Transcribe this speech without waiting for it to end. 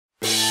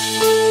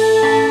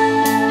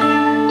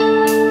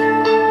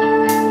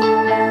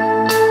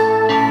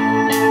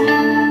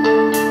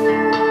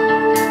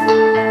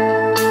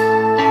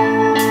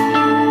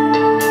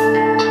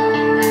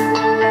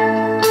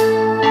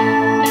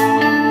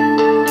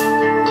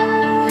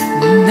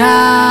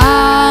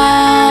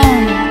now.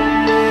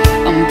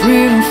 I'm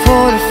breathing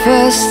for the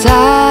first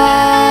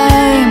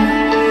time,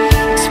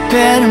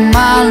 expanding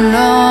my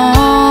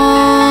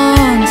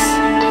lungs.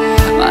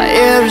 My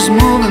air is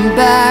moving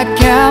back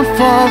and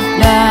forth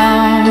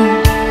now.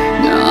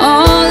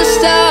 All the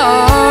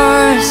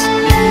stars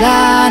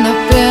line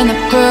up in a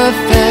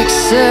perfect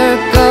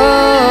circle.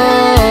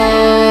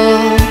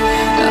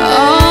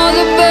 All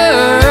the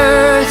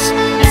birds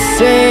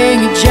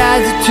singing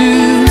jazzy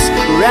tunes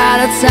right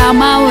outside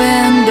my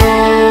window.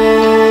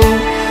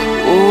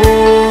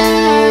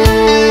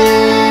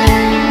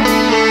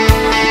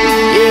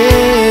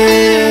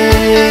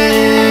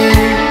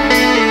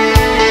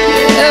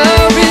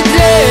 Every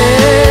day,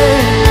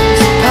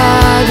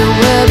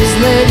 spiderweb is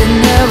laid in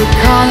every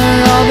corner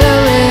of the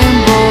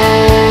rainbow.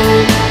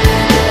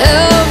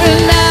 Every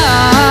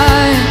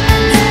night,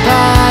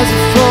 spies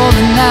are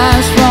falling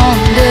knives from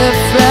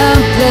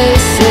different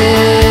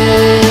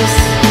places.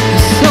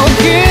 So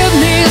give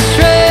me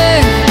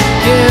strength,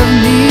 give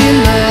me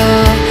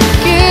love,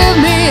 give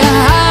me a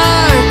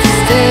heart to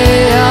stay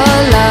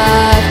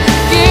alive,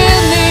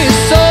 give me a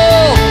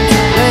soul to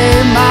play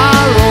my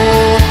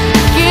role,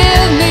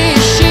 give me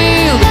a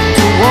shield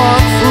to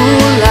walk through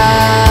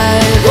life.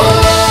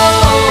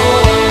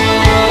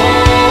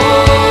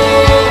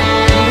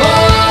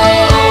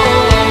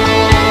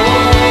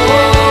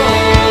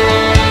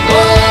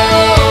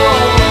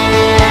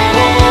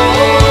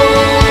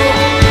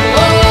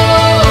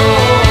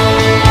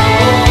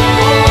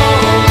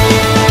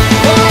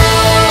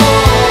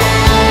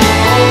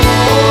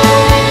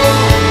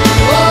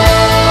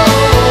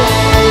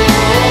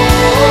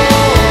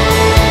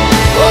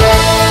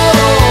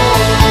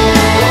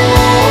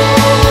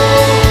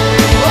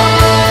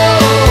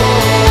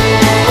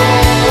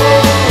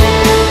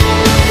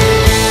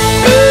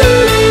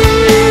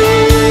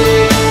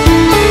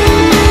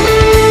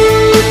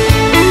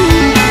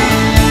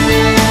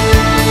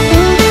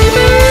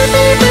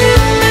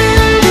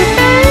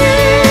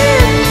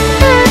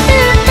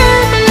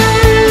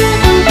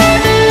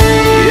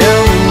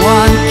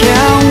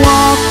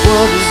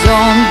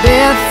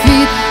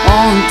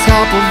 On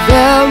top of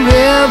the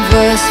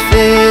river's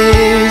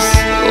face,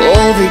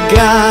 all we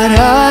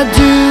gotta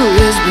do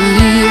is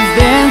believe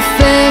in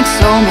things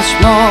so much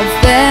more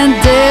than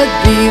did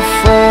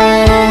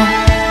before.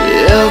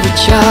 Every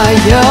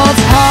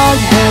child's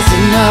heart has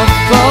enough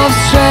of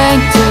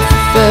strength to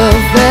fulfill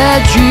their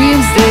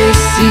dreams they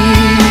see.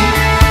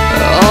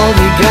 All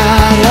we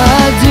gotta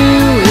do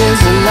is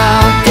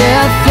allow